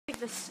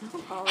the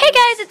snowball. Hey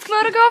guys, it's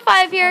Komodo Girl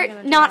 5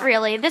 here. Not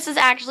really. This is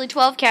actually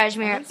 12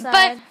 Cashmere.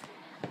 But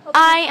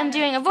I am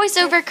doing a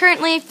voiceover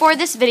currently for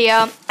this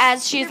video,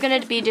 as she's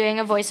going to be doing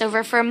a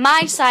voiceover for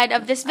my side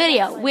of this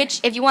video, which,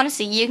 if you want to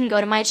see, you can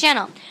go to my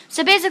channel.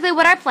 So basically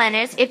what our plan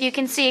is, if you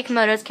can see,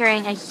 Komodo's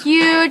carrying a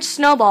huge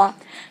snowball.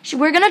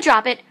 We're going to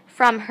drop it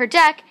from her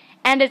deck,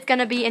 and it's going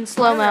to be in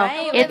slow-mo.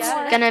 Alright, It's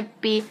going to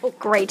be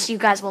great. You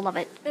guys will love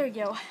it. There we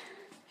go.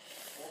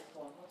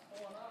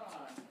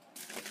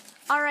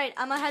 Alright,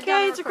 I'm gonna head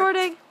down. Okay, it's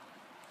recording.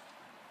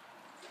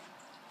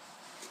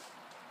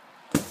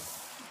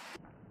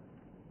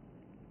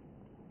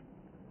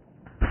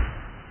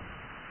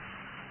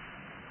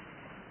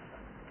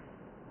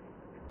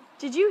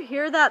 Did you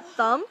hear that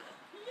thump?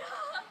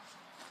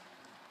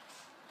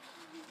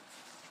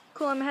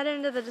 Cool, I'm heading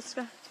into the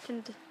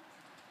discussion.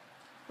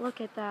 Look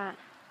at that.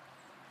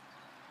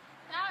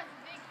 That was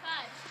a big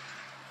cut.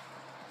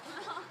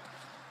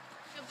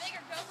 Go big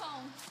or go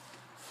home.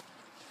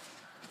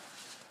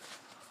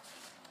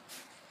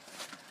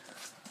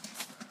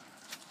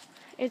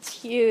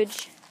 It's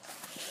huge.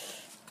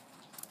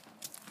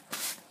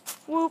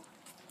 Whoop.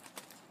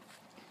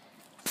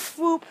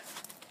 Whoop.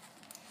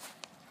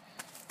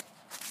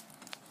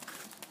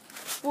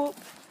 Whoop.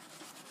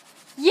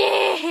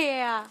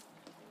 Yeah!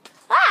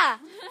 Ah!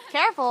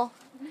 Careful.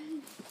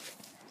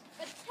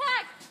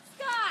 Attack!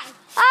 Sky!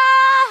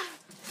 Ah!